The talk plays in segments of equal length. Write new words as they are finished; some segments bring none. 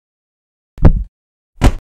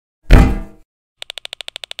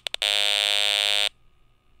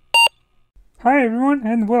Hi everyone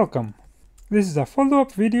and welcome! This is a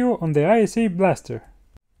follow-up video on the ISA Blaster.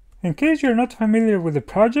 In case you're not familiar with the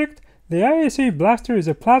project, the ISA Blaster is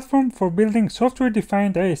a platform for building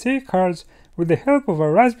software-defined ISA cards with the help of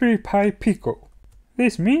a Raspberry Pi Pico.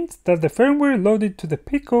 This means that the firmware loaded to the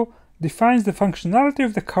Pico defines the functionality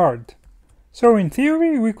of the card. So in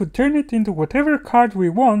theory, we could turn it into whatever card we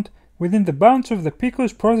want within the bounds of the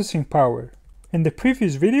Pico's processing power. In the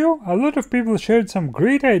previous video, a lot of people shared some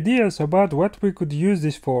great ideas about what we could use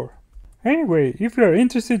this for. Anyway, if you are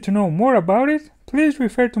interested to know more about it, please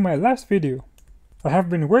refer to my last video. I have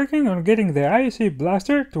been working on getting the ISA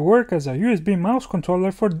Blaster to work as a USB mouse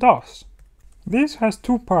controller for DOS. This has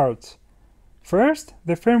two parts. First,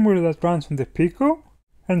 the firmware that runs on the Pico,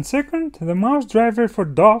 and second, the mouse driver for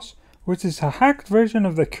DOS, which is a hacked version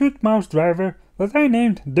of the cute mouse driver that I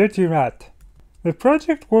named DirtyRat. The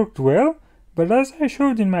project worked well, but as I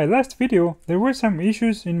showed in my last video, there were some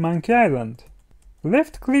issues in Monkey Island.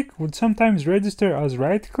 Left click would sometimes register as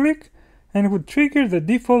right click and would trigger the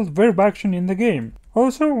default verb action in the game.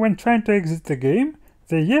 Also, when trying to exit the game,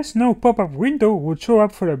 the yes/no pop-up window would show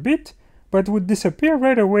up for a bit, but would disappear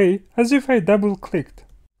right away as if I double-clicked.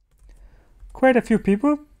 Quite a few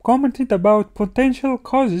people commented about potential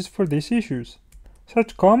causes for these issues.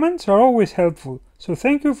 Such comments are always helpful, so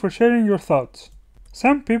thank you for sharing your thoughts.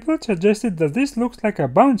 Some people suggested that this looks like a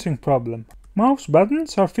bouncing problem. Mouse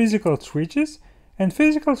buttons are physical switches, and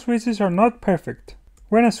physical switches are not perfect.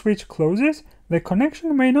 When a switch closes, the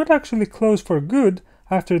connection may not actually close for good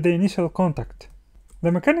after the initial contact.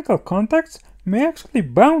 The mechanical contacts may actually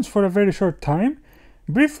bounce for a very short time,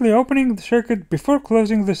 briefly opening the circuit before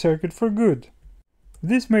closing the circuit for good.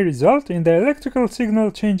 This may result in the electrical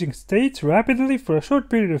signal changing states rapidly for a short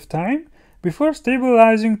period of time before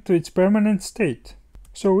stabilizing to its permanent state.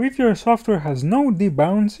 So if your software has no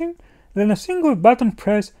debouncing, then a single button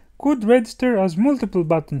press could register as multiple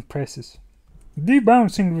button presses.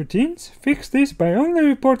 Debouncing routines fix this by only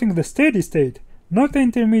reporting the steady state, not the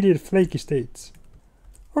intermediate flaky states.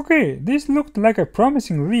 Okay, this looked like a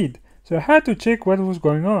promising lead, so I had to check what was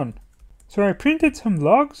going on. So I printed some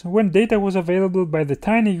logs when data was available by the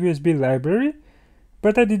tiny USB library,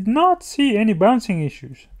 but I did not see any bouncing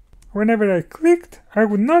issues. Whenever I clicked, I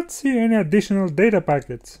would not see any additional data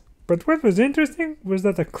packets. But what was interesting was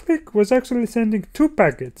that a click was actually sending two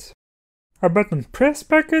packets. A button press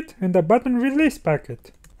packet and a button release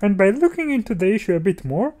packet. And by looking into the issue a bit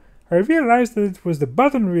more, I realized that it was the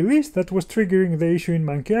button release that was triggering the issue in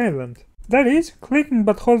Monkey Island. That is, clicking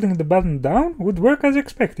but holding the button down would work as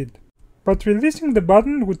expected. But releasing the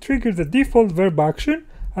button would trigger the default verb action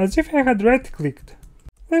as if I had right-clicked.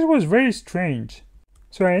 This was very strange.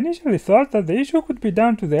 So I initially thought that the issue could be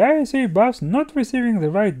down to the ISA bus not receiving the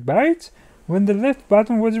right bytes when the left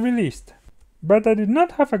button was released. But I did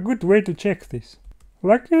not have a good way to check this.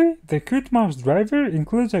 Luckily, the cute mouse driver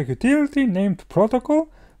includes a utility named protocol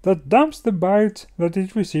that dumps the bytes that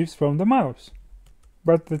it receives from the mouse.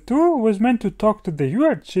 But the tool was meant to talk to the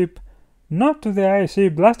UART chip, not to the ISA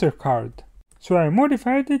Blaster card. So I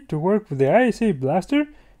modified it to work with the ISA Blaster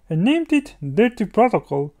and named it Dirty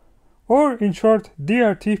Protocol, or in short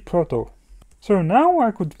DRT Proto. So now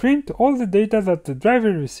I could print all the data that the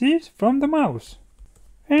driver receives from the mouse.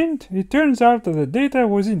 And it turns out that the data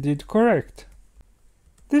was indeed correct.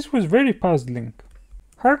 This was very puzzling.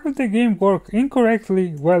 How could the game work incorrectly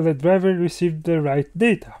while the driver received the right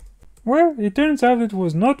data? Well, it turns out it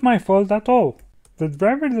was not my fault at all. The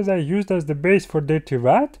driver that I used as the base for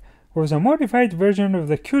DirtyRat was a modified version of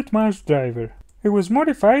the cute mouse driver. It was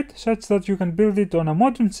modified such that you can build it on a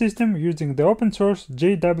modern system using the open source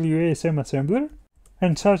JWASM assembler,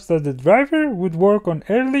 and such that the driver would work on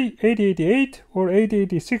early 8088 or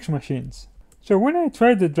 8086 machines. So when I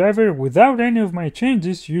tried the driver without any of my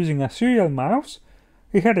changes using a serial mouse,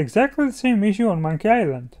 it had exactly the same issue on Monkey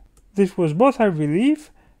Island. This was both a relief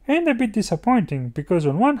and a bit disappointing, because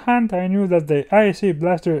on one hand I knew that the ISA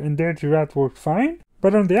Blaster and DirtyRat worked fine,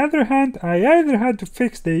 but on the other hand I either had to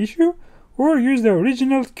fix the issue or use the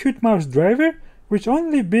original cute mouse driver, which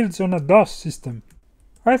only builds on a DOS system.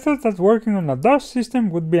 I thought that working on a DOS system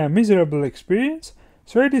would be a miserable experience,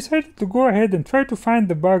 so I decided to go ahead and try to find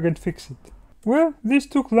the bug and fix it. Well, this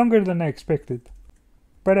took longer than I expected.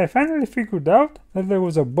 But I finally figured out that there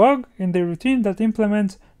was a bug in the routine that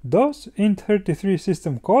implements DOS int33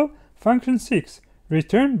 system call function 6,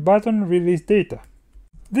 return button release data.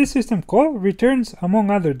 This system call returns, among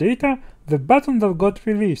other data, the button that got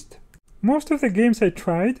released. Most of the games I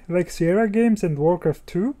tried, like Sierra games and Warcraft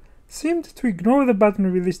 2, seemed to ignore the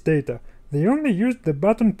button release data. They only used the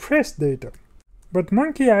button press data. But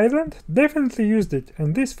Monkey Island definitely used it,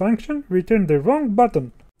 and this function returned the wrong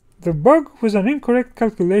button. The bug was an incorrect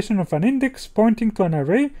calculation of an index pointing to an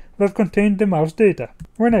array that contained the mouse data.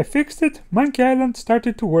 When I fixed it, Monkey Island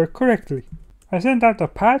started to work correctly. I sent out a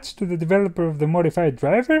patch to the developer of the modified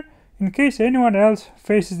driver in case anyone else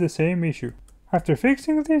faces the same issue. After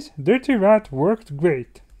fixing this, DirtyRat worked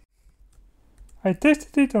great. I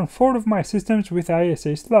tested it on 4 of my systems with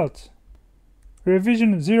ISA slots.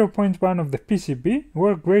 Revision 0.1 of the PCB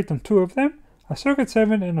worked great on 2 of them, a socket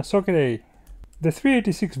 7 and a socket A. The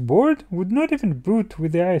 386 board would not even boot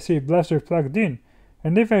with the ISA blaster plugged in,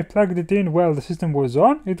 and if I plugged it in while the system was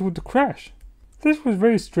on, it would crash. This was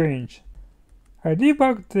very strange. I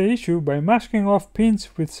debugged the issue by masking off pins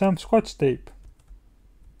with some scotch tape.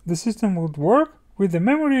 The system would work with the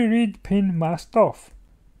memory read pin masked off.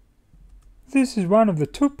 This is one of the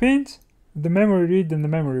 2 pins, the memory read and the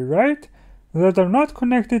memory write, that are not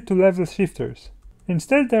connected to level shifters.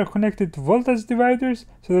 Instead, they are connected to voltage dividers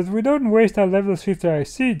so that we don't waste our level shifter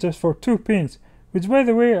IC just for 2 pins, which by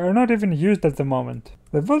the way are not even used at the moment.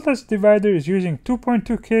 The voltage divider is using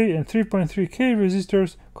 2.2K and 3.3K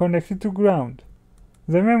resistors connected to ground.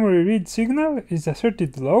 The memory read signal is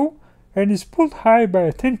asserted low and is pulled high by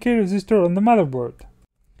a 10K resistor on the motherboard.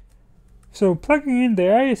 So plugging in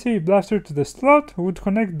the ISA blaster to the slot would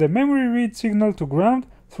connect the memory read signal to ground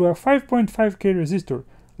through a 5.5K resistor,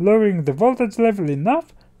 lowering the voltage level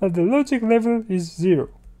enough that the logic level is 0.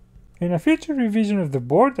 In a future revision of the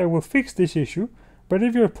board I will fix this issue, but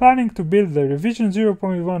if you are planning to build the revision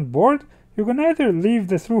 0.1 board, you can either leave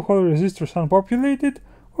the through-hole resistors unpopulated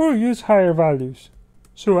or use higher values.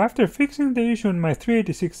 So after fixing the issue on my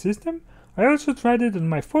 386 system, I also tried it on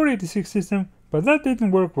my 486 system, but that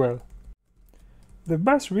didn't work well. The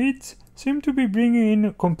bus reads seem to be bringing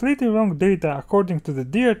in completely wrong data according to the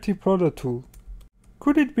DRT Proto tool.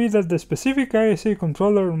 Could it be that the specific ISA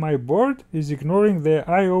controller on my board is ignoring the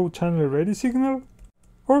I/O channel ready signal?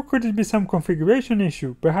 Or could it be some configuration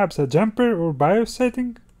issue, perhaps a jumper or BIOS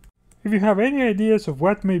setting? If you have any ideas of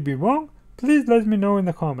what may be wrong, please let me know in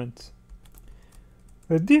the comments.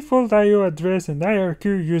 The default I/O address and IRQ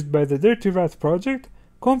used by the DirtyRat project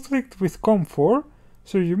conflict with COM4,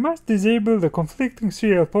 so you must disable the conflicting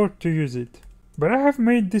serial port to use it. But I have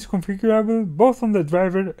made this configurable both on the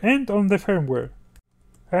driver and on the firmware.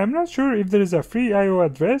 I am not sure if there is a free I/O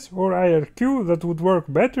address or IRQ that would work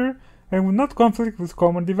better and would not conflict with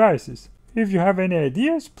common devices. If you have any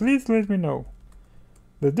ideas, please let me know.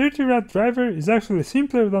 The DirtyRat driver is actually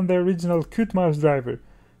simpler than the original Qt Mouse driver,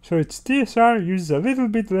 so its TSR uses a little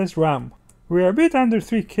bit less RAM. We are a bit under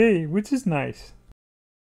 3K, which is nice.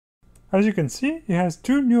 As you can see, it has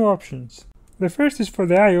 2 new options. The first is for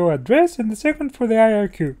the I/O address and the second for the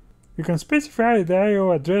IRQ. You can specify the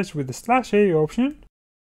I/O address with the /A option,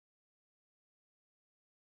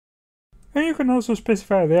 and you can also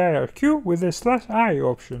specify the IRQ with the /I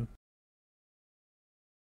option.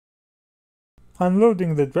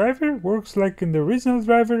 Unloading the driver works like in the original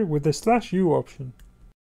driver with the /U option.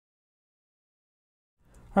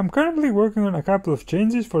 I'm currently working on a couple of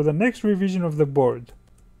changes for the next revision of the board.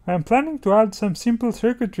 I am planning to add some simple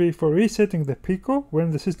circuitry for resetting the Pico when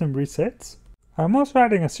the system resets. I'm also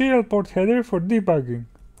adding a serial port header for debugging.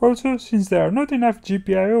 Also, since there are not enough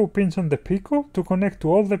GPIO pins on the Pico to connect to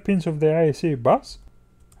all the pins of the ISA bus,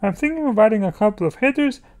 I'm thinking of adding a couple of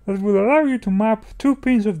headers that will allow you to map 2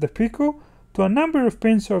 pins of the Pico to a number of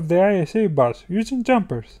pins of the ISA bus using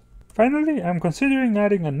jumpers. Finally, I'm considering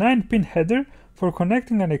adding a 9-pin header for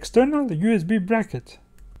connecting an external USB bracket.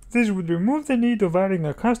 This would remove the need of adding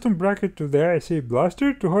a custom bracket to the ISA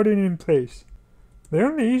blaster to hold it in place. The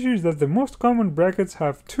only issue is that the most common brackets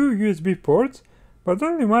have 2 USB ports, but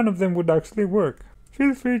only one of them would actually work.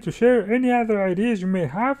 Feel free to share any other ideas you may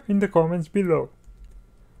have in the comments below.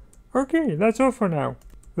 Okay, that's all for now.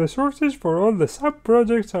 The sources for all the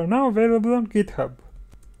sub-projects are now available on GitHub.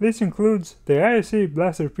 This includes the ISA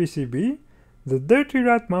Blaster PCB, the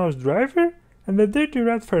DirtyRat mouse driver, and the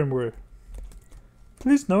DirtyRat firmware.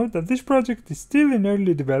 Please note that this project is still in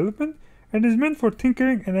early development and is meant for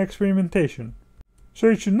tinkering and experimentation, so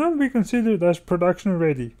it should not be considered as production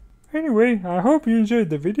ready. Anyway, I hope you enjoyed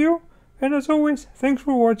the video, and as always, thanks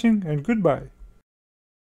for watching and goodbye.